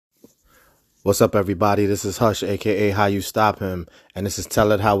What's up, everybody? This is Hush, aka How You Stop Him, and this is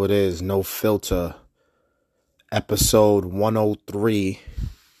Tell It How It Is, No Filter, episode 103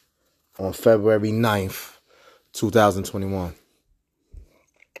 on February 9th, 2021.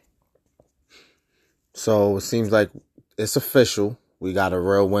 So it seems like it's official. We got a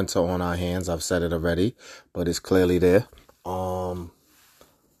real winter on our hands. I've said it already, but it's clearly there.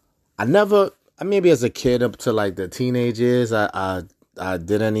 Maybe as a kid up to like the teenage years, I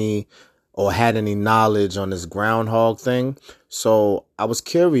did any or had any knowledge on this groundhog thing. So I was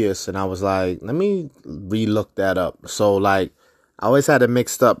curious and I was like, let me relook that up. So like, I always had it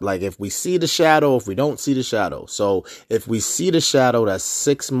mixed up. Like if we see the shadow, if we don't see the shadow. So if we see the shadow, that's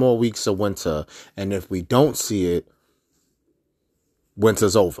 6 more weeks of winter. And if we don't see it,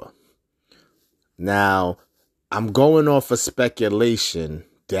 winter's over. Now, I'm going off of speculation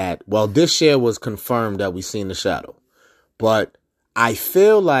that, well, this year was confirmed that we seen the shadow. But I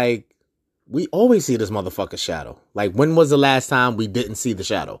feel like we always see this motherfucker shadow. Like, when was the last time we didn't see the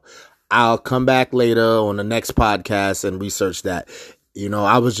shadow? I'll come back later on the next podcast and research that. You know,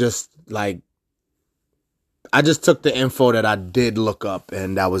 I was just like, I just took the info that I did look up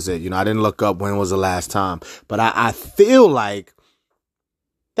and that was it. You know, I didn't look up when was the last time. But I feel like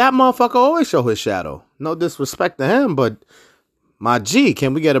that motherfucker always show his shadow. No disrespect to him, but my G,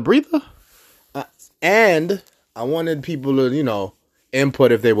 can we get a breather? And I wanted people to,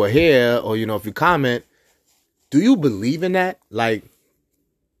 input if they were here or, if you comment. Do you believe in that? Like,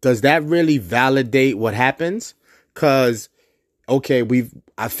 does that really validate what happens? Because, okay,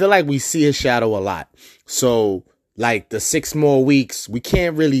 I feel like we see his shadow a lot. So, like, the 6 more weeks, we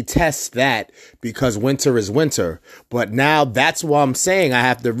can't really test that because winter is winter. But now that's why I'm saying I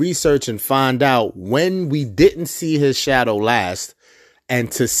have to research and find out when we didn't see his shadow last and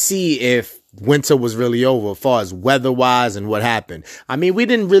to see if winter was really over as far as weather-wise and what happened. I mean, we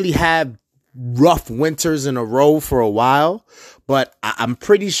didn't really have rough winters in a row for a while, but I'm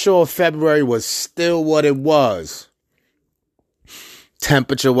pretty sure February was still what it was.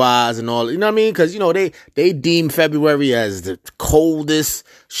 Temperature-wise and all, you know what I mean? Because, they deem February as the coldest,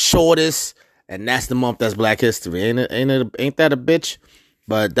 shortest, and that's the month that's Black History. Ain't that a bitch?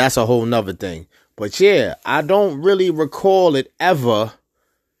 But that's a whole nother thing. But yeah, I don't really recall it ever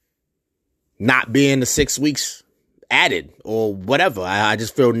not being the 6 weeks added or whatever. I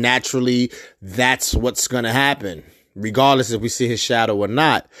just feel naturally that's what's going to happen, regardless if we see his shadow or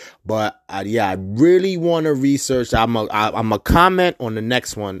not. But I really want to research. I'm a comment on the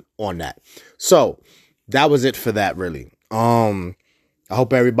next one on that. So that was it for that, really. I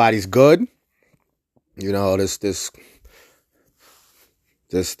hope everybody's good. This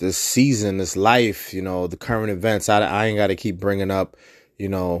season, this life, the current events. I ain't got to keep bringing up,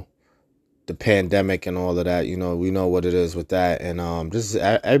 the pandemic and all of that. We know what it is with that. And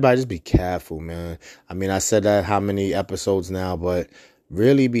everybody just be careful, man. I mean, I said that how many episodes now, but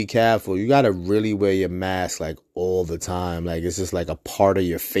really be careful. You got to really wear your mask like all the time. Like it's just like a part of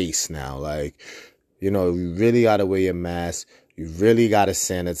your face now. Like, you really got to wear your mask. You really got to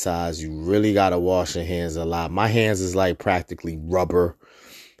sanitize. You really got to wash your hands a lot. My hands is like practically rubber.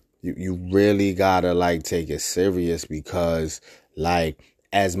 You really got to like take it serious because like,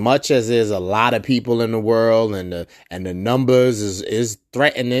 as much as there's a lot of people in the world and the numbers is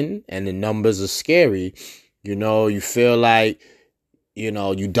threatening and the numbers are scary, you feel like,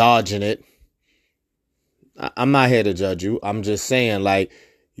 you dodging it. I'm not here to judge you. I'm just saying like,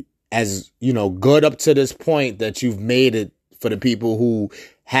 as good up to this point that you've made it for the people who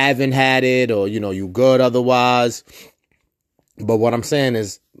haven't had it or, you good otherwise. But what I'm saying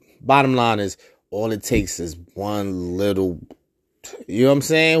is, bottom line is all it takes is one little, you know what I'm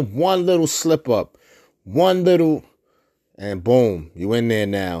saying? One little slip up, and boom, you in there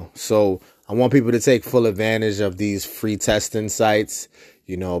now. So I want people to take full advantage of these free testing sites.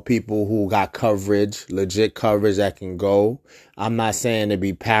 People who got coverage, legit coverage that can go. I'm not saying to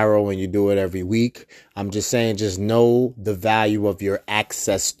be paro when you do it every week. I'm just saying just know the value of your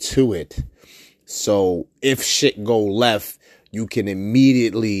access to it. So if shit go left, you can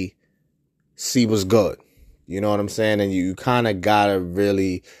immediately see what's good. You know what I'm saying? And you kind of got to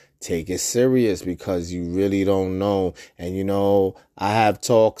really take it serious because you really don't know. And, I have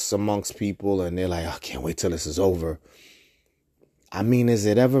talks amongst people and they're like, I can't wait till this is over. I mean, is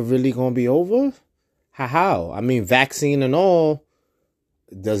it ever really going to be over? How? I mean, vaccine and all,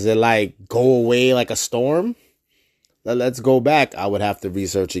 does it like go away like a storm? Let's go back. I would have to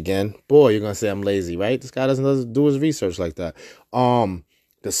research again. Boy, you're going to say I'm lazy, right? This guy doesn't do his research like that.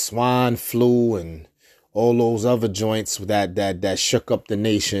 The swine flu and all those other joints that shook up the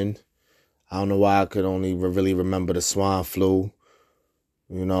nation. I don't know why I could only really remember the swine flu.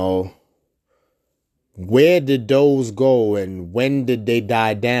 where did those go and when did they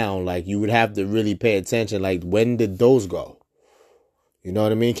die down? Like, you would have to really pay attention. Like, when did those go? You know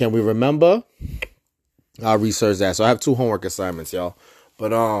what I mean? Can we remember? I'll research that. So I have 2 homework assignments, y'all. But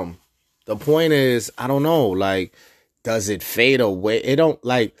the point is, I don't know. Like, does it fade away? It don't,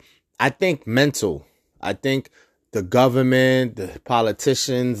 like, I think mental. I think the government, the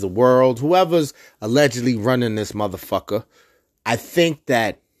politicians, the world, whoever's allegedly running this motherfucker, I think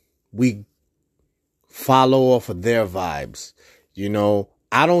that we follow off of their vibes. You know,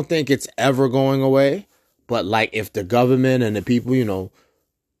 I don't think it's ever going away. But like, if the government and the people, you know,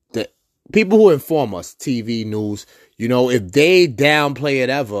 the people who inform us, TV, news, you know, if they downplay it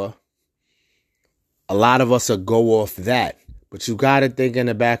ever, a lot of us will go off that. But you got to think in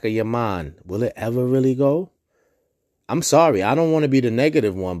the back of your mind, will it ever really go? I'm sorry, I don't want to be the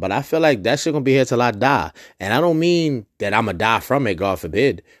negative one, but I feel like that shit gonna be here till I die. And I don't mean that I'm gonna die from it, God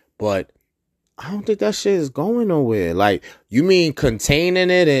forbid, but I don't think that shit is going nowhere. Like, you mean containing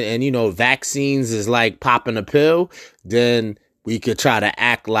it and you know, vaccines is like popping a pill, then we could try to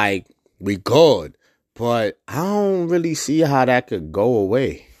act like we good. But I don't really see how that could go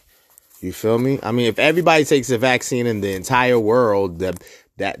away. You feel me? I mean, if everybody takes a vaccine in the entire world,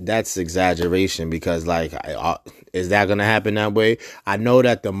 that's exaggeration, because like, is that going to happen that way? I know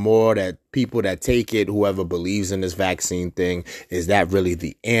that the more that people that take it, whoever believes in this vaccine thing, is that really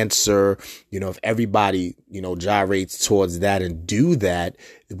the answer? You know, if everybody, you know, gyrates towards that and do that,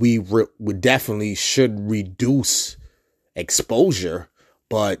 we definitely should reduce exposure,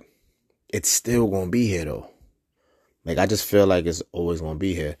 but it's still going to be here though. Like, I just feel like it's always going to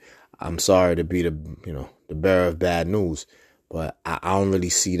be here. I'm sorry to be the bearer of bad news, but I don't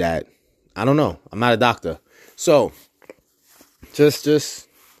really see that. I don't know. I'm not a doctor. So just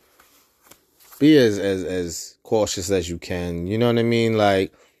be as cautious as you can. You know what I mean?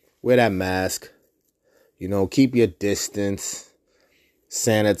 Like, wear that mask. You know, keep your distance.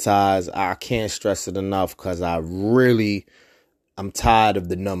 Sanitize. I can't stress it enough, because I'm tired of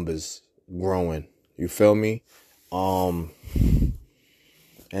the numbers growing. You feel me?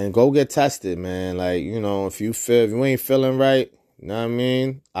 And go get tested, man. Like, you know, if you ain't feeling right, you know what I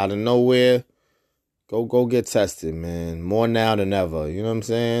mean? Out of nowhere, go get tested, man. More now than ever. You know what I'm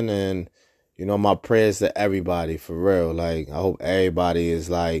saying? And, you know, my prayers to everybody, for real. Like, I hope everybody is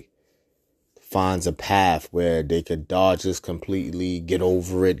like, finds a path where they could dodge this completely, get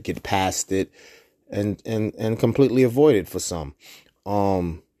over it, get past it, and completely avoid it for some.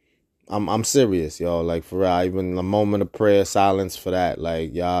 I'm serious, y'all. Like, for real. Even a moment of prayer, silence for that.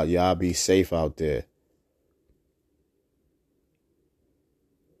 Like, y'all be safe out there.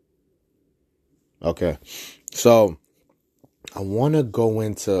 Okay. So I want to go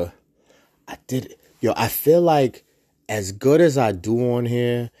into, I feel like as good as I do on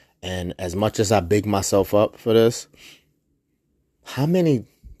here and as much as I big myself up for this, how many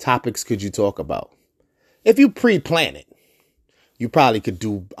topics could you talk about? If you pre-plan it, you probably could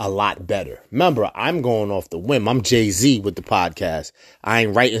do a lot better. Remember, I'm going off the whim. I'm Jay-Z with the podcast. I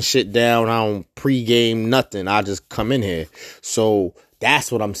ain't writing shit down. I don't pregame nothing. I just come in here. So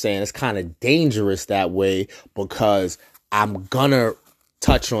that's what I'm saying. It's kind of dangerous that way, because I'm gonna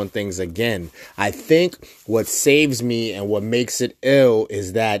touch on things again. I think what saves me and what makes it ill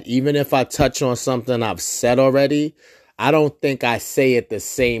is that even if I touch on something I've said already, I don't think I say it the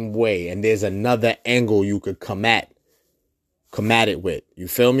same way. And there's another angle you could come at it with. You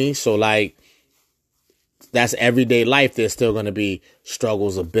feel me? So like, that's everyday life. There's still going to be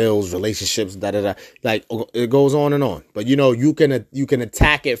struggles of bills, relationships, like, it goes on and on. But you know, you can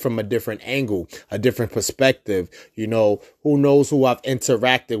attack it from a different angle, a different perspective. You know, who knows who I've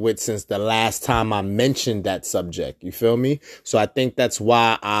interacted with since the last time I mentioned that subject. You feel me? So I think that's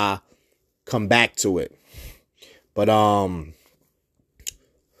why I come back to it. But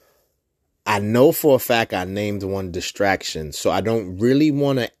I know for a fact I named one distraction, so I don't really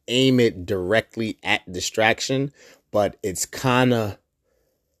want to aim it directly at distraction, but it's kind of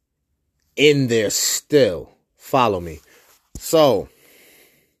in there still. Follow me. So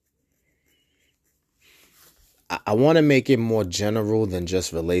I want to make it more general than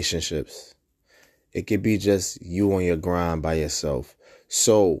just relationships. It could be just you on your grind by yourself.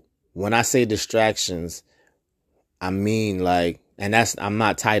 So when I say distractions, I mean like, and I'm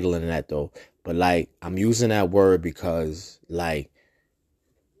not titling that though, but like, I'm using that word because like,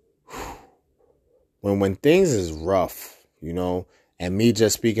 when things is rough, you know, and me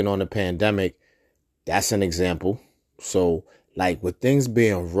just speaking on the pandemic, that's an example. So like, with things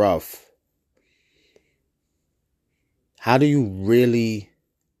being rough, how do you really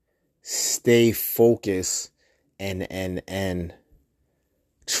stay focused and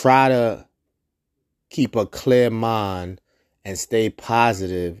try to keep a clear mind and stay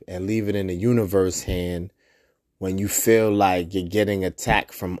positive and leave it in the universe hand when you feel like you're getting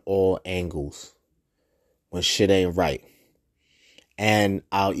attacked from all angles, when shit ain't right. And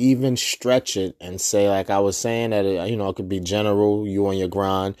I'll even stretch it and say, like I was saying, that it could be general, you on your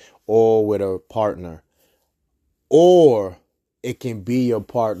grind, or with a partner. Or it can be your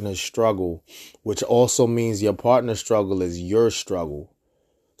partner's struggle, which also means your partner's struggle is your struggle.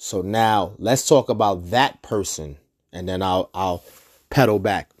 So now let's talk about that person, and then I'll pedal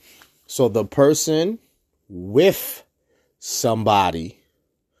back. So the person with somebody,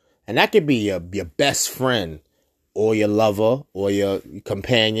 and that could be your best friend or your lover or your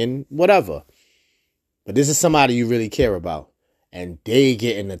companion, whatever. But this is somebody you really care about, and they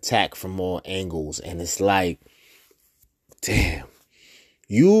getting attacked from all angles. And it's like, damn,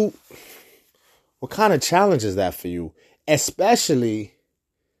 what kind of challenge is that for you? Especially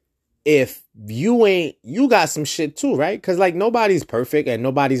if you got some shit too, right? Because like nobody's perfect and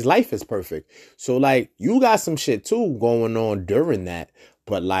nobody's life is perfect. So like you got some shit too going on during that.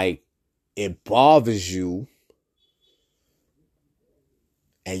 But like it bothers you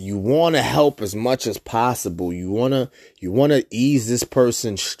and you want to help as much as possible. You want to ease this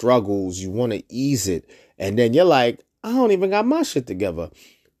person's struggles. You want to ease it. And then you're like, I don't even got my shit together.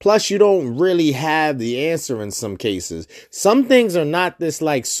 Plus, you don't really have the answer in some cases. Some things are not this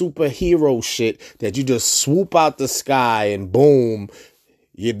like superhero shit that you just swoop out the sky and boom,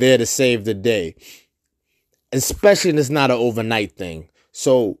 you're there to save the day. Especially if it's not an overnight thing.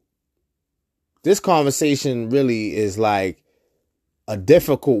 So this conversation really is like a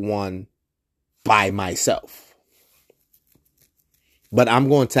difficult one by myself. But I'm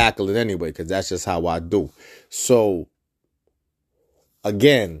going to tackle it anyway because that's just how I do. So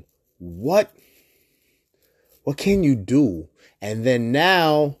again, what can you do? And then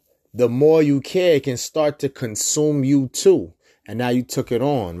now, the more you care, it can start to consume you too. And now you took it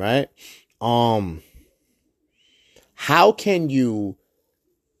on, right? How can you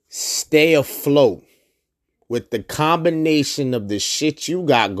stay afloat with the combination of the shit you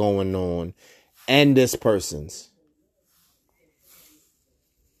got going on and this person's?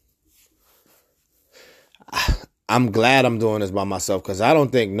 I'm glad I'm doing this by myself because I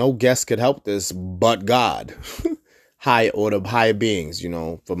don't think no guest could help this but God. The higher beings,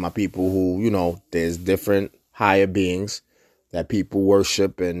 for my people who, there's different higher beings that people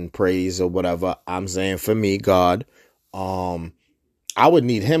worship and praise or whatever. I'm saying for me, God, I would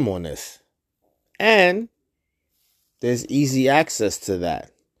need him on this. And there's easy access to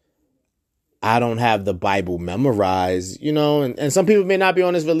that. I don't have the Bible memorized, and some people may not be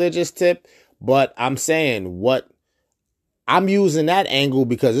on this religious tip, but I'm saying I'm using that angle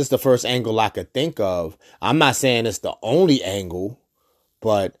because it's the first angle I could think of. I'm not saying it's the only angle,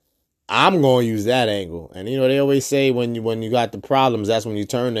 but I'm going to use that angle. And, they always say when you got the problems, that's when you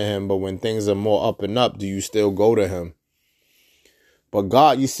turn to him. But when things are more up and up, do you still go to him? But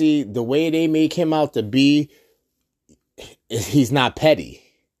God, you see, the way they make him out to be, he's not petty.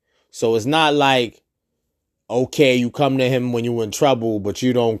 So it's not like, okay, you come to him when you're in trouble, but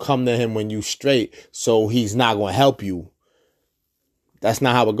you don't come to him when you straight. So he's not going to help you. That's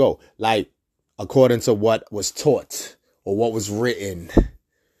not how it go. Like, according to what was taught or what was written.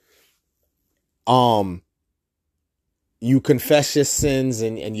 You confess your sins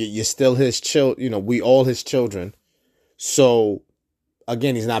and you're still his children. We all his children. So,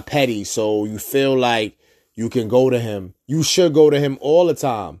 again, he's not petty. So you feel like you can go to him. You should go to him all the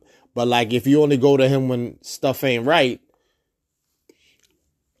time. But, like, if you only go to him when stuff ain't right,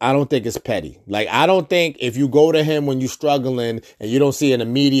 I don't think it's petty. Like, I don't think if you go to him when you're struggling and you don't see an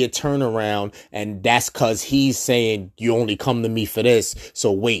immediate turnaround and that's because he's saying you only come to me for this.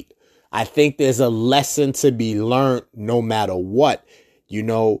 So wait, I think there's a lesson to be learned no matter what.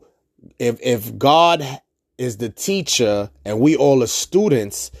 If God is the teacher and we all are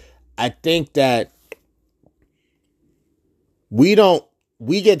students, I think that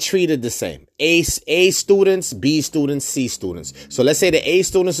we get treated the same. A students, B students, C students. So let's say the A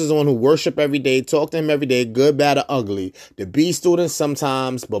students is the one who worship every day, talk to him every day, good, bad, or ugly. The B students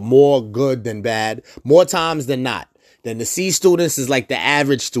sometimes, but more good than bad, more times than not. Then the C students is like the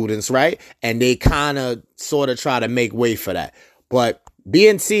average students, right? And they kind of sort of try to make way for that. But B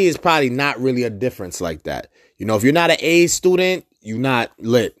and C is probably not really a difference like that. If you're not an A student, you're not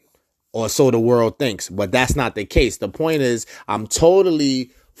lit. Or so the world thinks. But that's not the case. The point is, I'm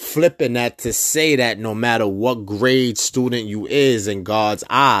totally flipping that to say that no matter what grade student you is in God's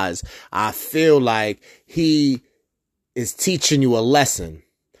eyes, I feel like he is teaching you a lesson.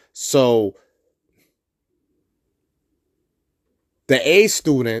 So the A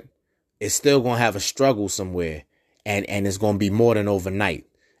student is still going to have a struggle somewhere. And it's going to be more than overnight.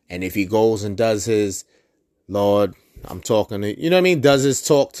 And if he goes and does his, Lord, I'm talking to, you know what I mean? Does his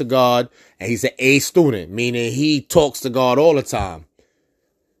talk to God, and he's an A student, meaning he talks to God all the time.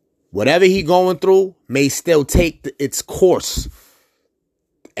 Whatever he going through may still take its course.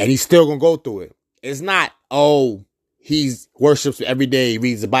 And he's still going to go through it. It's not, he worships every day, he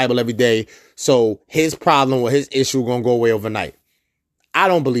reads the Bible every day, so his problem or his issue going to go away overnight. I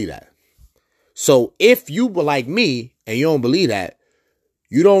don't believe that. So if you were like me and you don't believe that,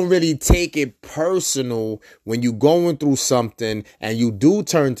 you don't really take it personal when you're going through something and you do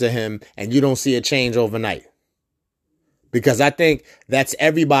turn to him and you don't see a change overnight. Because I think that's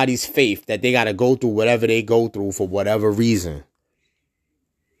everybody's faith, that they got to go through whatever they go through for whatever reason.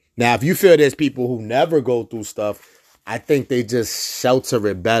 Now, if you feel there's people who never go through stuff, I think they just shelter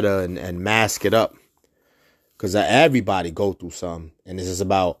it better and mask it up. Because everybody go through something. And this is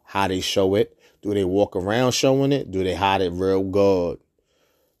about how they show it. Do they walk around showing it? Do they hide it real good?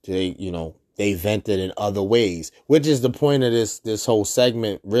 Do they, they vent it in other ways? Which is the point of this whole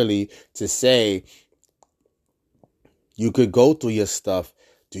segment, really, to say you could go through your stuff.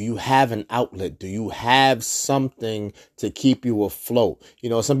 Do you have an outlet? Do you have something to keep you afloat?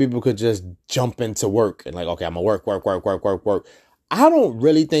 Some people could just jump into work and like, okay, I'm going to work. I don't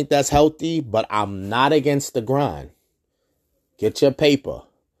really think that's healthy, but I'm not against the grind. Get your paper.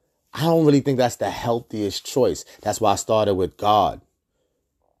 I don't really think that's the healthiest choice. That's why I started with God.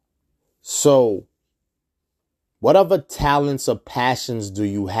 So, what other talents or passions do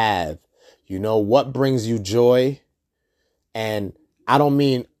you have? What brings you joy? And I don't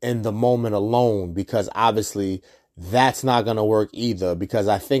mean in the moment alone, because obviously that's not going to work either, because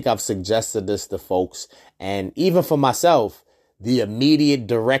I think I've suggested this to folks. And even for myself, the immediate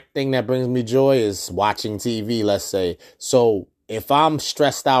direct thing that brings me joy is watching TV, let's say. So if I'm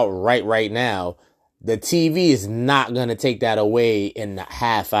stressed out right now, the TV is not going to take that away in a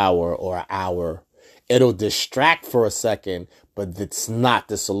half hour or an hour. It'll distract for a second, but it's not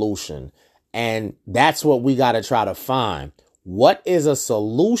the solution. And that's what we got to try to find. What is a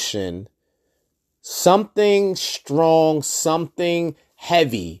solution? Something strong, something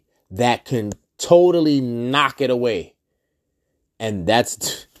heavy that can totally knock it away. And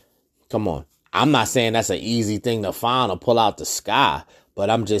come on. I'm not saying that's an easy thing to find or pull out the sky, but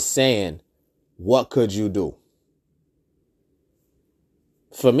I'm just saying, what could you do?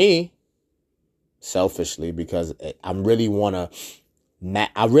 For me, selfishly, because I really want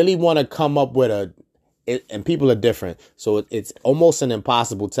to come up with and people are different. So it's almost an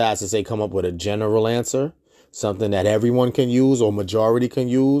impossible task to say, come up with a general answer, something that everyone can use or majority can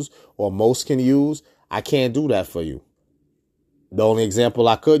use or most can use. I can't do that for you. The only example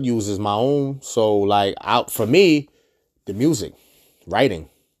I could use is my own. So for me, the music, writing.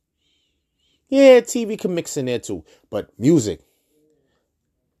 Yeah, TV can mix in there too, but music,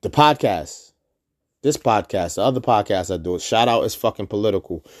 the podcast, this podcast, the other podcast I do, shout out is fucking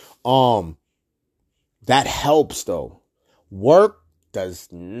political. That helps though. Work does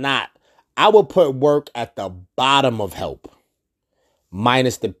not. I would put work at the bottom of help,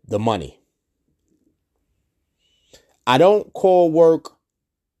 minus the money. I don't call work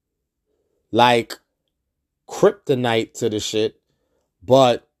like kryptonite to the shit,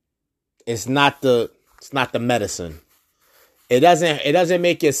 but it's not the medicine. It doesn't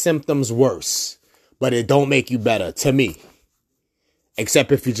make your symptoms worse, but it don't make you better to me.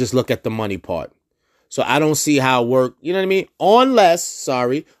 Except if you just look at the money part. So I don't see how work, you know what I mean? Unless,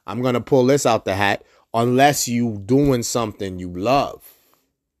 I'm going to pull this out the hat, unless you doing something you love.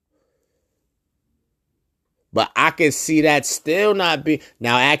 But I can see that still not be.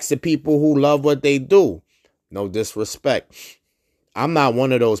 Now ask the people who love what they do. No disrespect. I'm not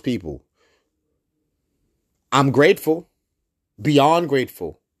one of those people. I'm grateful. Beyond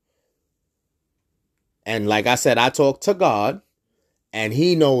grateful. And like I said, I talk to God. And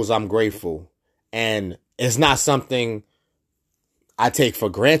he knows I'm grateful. And it's not something I take for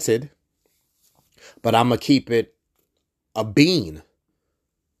granted. But I'm going to keep it a bean.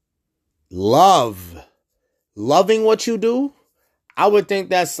 Loving what you do, I would think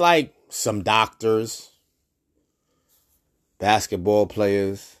that's like some doctors, basketball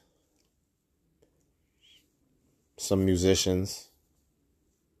players, some musicians.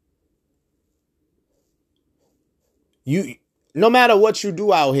 No matter what you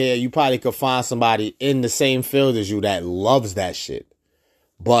do out here, you probably could find somebody in the same field as you that loves that shit.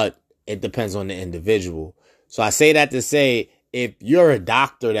 But it depends on the individual. So I say that to say, if you're a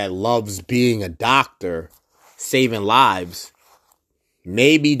doctor that loves being a doctor, saving lives,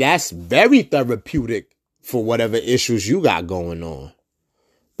 maybe that's very therapeutic for whatever issues you got going on.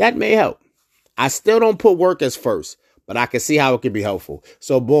 That may help. I still don't put work as first, but I can see how it could be helpful.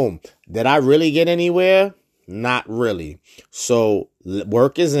 So boom, did I really get anywhere? Not really. So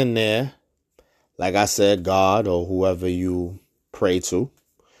work is in there. Like I said, God or whoever you pray to.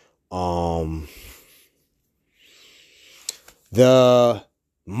 The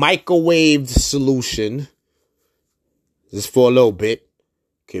microwaved solution, just for a little bit,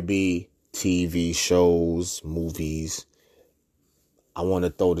 could be TV shows, movies. I want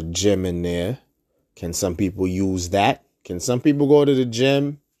to throw the gym in there. Can some people use that? Can some people go to the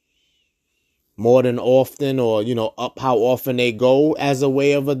gym more than often, or, up how often they go as a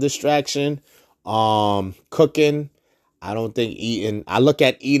way of a distraction? Cooking. I don't think eating. I look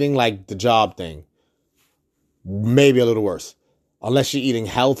at eating like the job thing. Maybe a little worse. Unless you're eating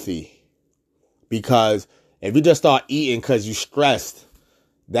healthy. Because if you just start eating because you're stressed,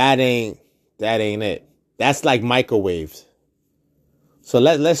 that ain't it. That's like microwaved. So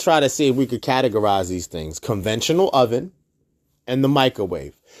let's try to see if we could categorize these things. Conventional oven and the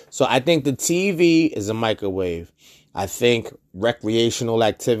microwave. So I think the TV is a microwave. I think recreational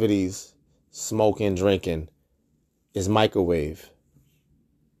activities, smoking, drinking, is microwave.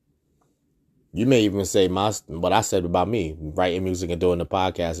 You may even say what I said about me, writing music and doing the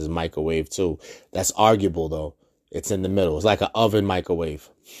podcast, is microwave too. That's arguable though. It's in the middle. It's like an oven microwave.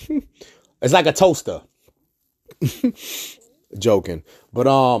 It's like a toaster. Joking. But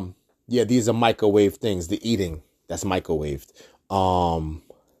yeah, these are microwave things. The eating, that's microwaved.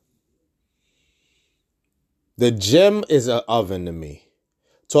 The gym is an oven to me.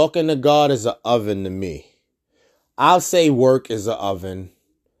 Talking to God is an oven to me. I'll say work is an oven.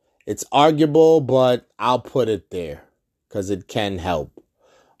 It's arguable, but I'll put it there because it can help.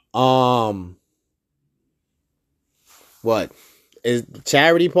 What? Is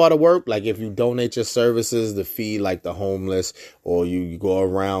charity part of work? Like if you donate your services to feed like the homeless, or you go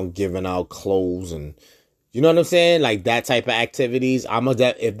around giving out clothes, and you know what I'm saying? Like that type of activities.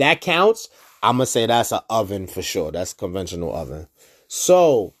 If that counts, I'm going to say that's an oven for sure. That's conventional oven.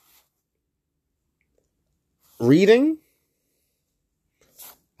 So reading,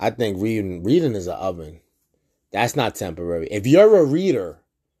 I think reading is an oven. That's not temporary. If you're a reader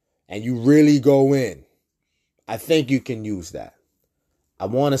and you really go in, I think you can use that. I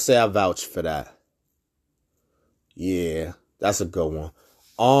want to say I vouch for that. Yeah, that's a good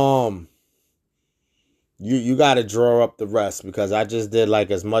one. You got to draw up the rest, because I just did like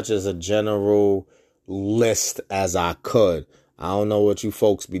as much as a general list as I could. I don't know what you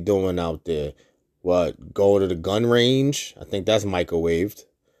folks be doing out there. What, go to the gun range? I think that's microwaved.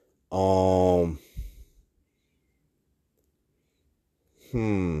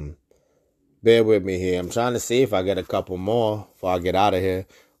 Bear with me here. I'm trying to see if I get a couple more before I get out of here.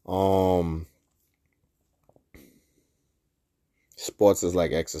 Sports is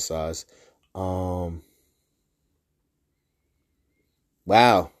like exercise. Wow,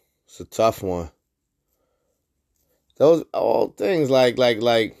 it's a tough one. Those all things like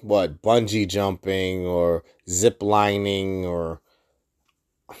what, bungee jumping or zip lining or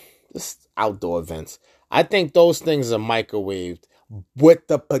just outdoor events. I think those things are microwaved with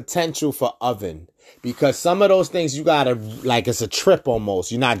the potential for oven, because some of those things you gotta, like, it's a trip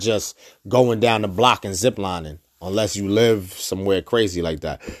almost. You're not just going down the block and ziplining unless you live somewhere crazy like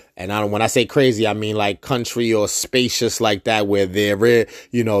that. And when I say crazy, I mean like country or spacious like that, where the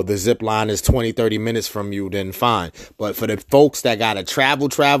zip line is 20, 30 minutes from you, then fine. But for the folks that gotta travel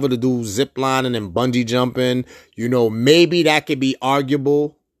to do zip lining and bungee jumping, maybe that could be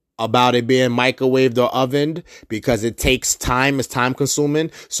arguable about it being microwaved or ovened, because it takes time. It's time consuming.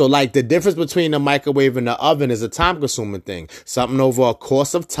 So like the difference between the microwave and the oven is a time consuming thing. Something over a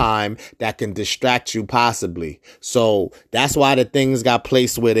course of time that can distract you possibly. So that's why the things got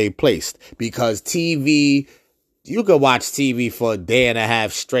placed where they placed, because TV, you could watch TV for a day and a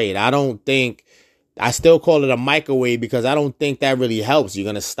half straight. I still call it a microwave because I don't think that really helps. You're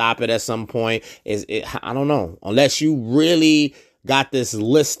going to stop it at some point. I don't know. Unless you really got this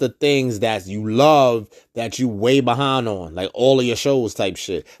list of things that you love that you way behind on, like all of your shows type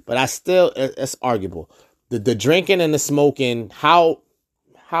shit. But it's arguable. The drinking and the smoking, how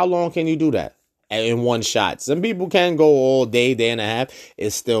long can you do that in one shot? Some people can go all day and a half.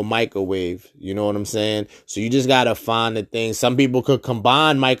 It's still microwave. You know what I'm saying? So you just got to find the thing. Some people could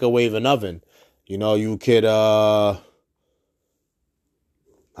combine microwave and oven. You could, I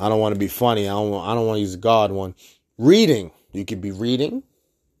don't want to be funny. I don't want to use the God one. Reading. You could be reading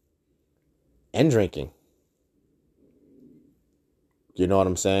and drinking. You know what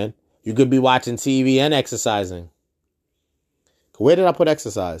I'm saying? You could be watching TV and exercising. Where did I put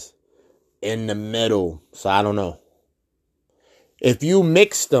exercise? In the middle. So I don't know. If you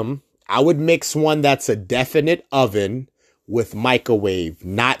mix them, I would mix one that's a definite oven with microwave,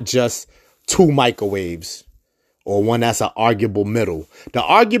 not just two microwaves, or one that's an arguable middle. The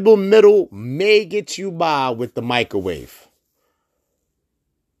arguable middle may get you by with the microwave.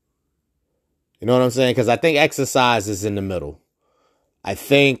 You know what I'm saying? Because I think exercise is in the middle. I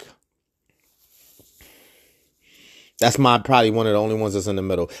think that's probably one of the only ones that's in the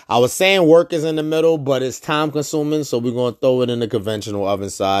middle. I was saying work is in the middle, but it's time consuming, so we're gonna throw it in the conventional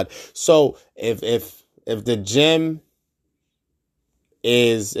oven side. So if the gym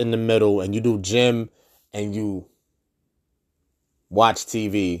is in the middle and you do gym and you watch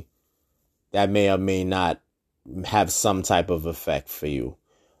TV, that may or may not have some type of effect for you.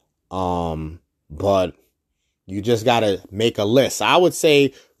 But you just gotta make a list. I would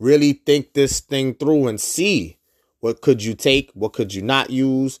say really think this thing through and see what could you take, what could you not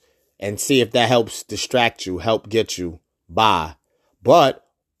use, and see if that helps distract you, help get you by. But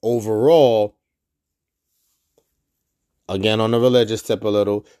overall, again on the religious tip a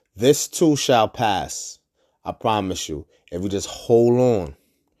little, this too shall pass. I promise you. If we just hold on,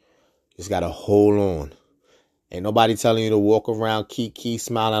 just gotta hold on. Ain't nobody telling you to walk around kiki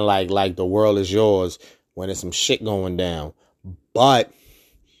smiling like the world is yours when there's some shit going down. But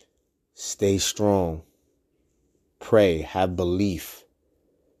stay strong. Pray. Have belief.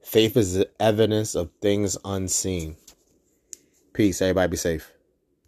 Faith is the evidence of things unseen. Peace. Everybody be safe.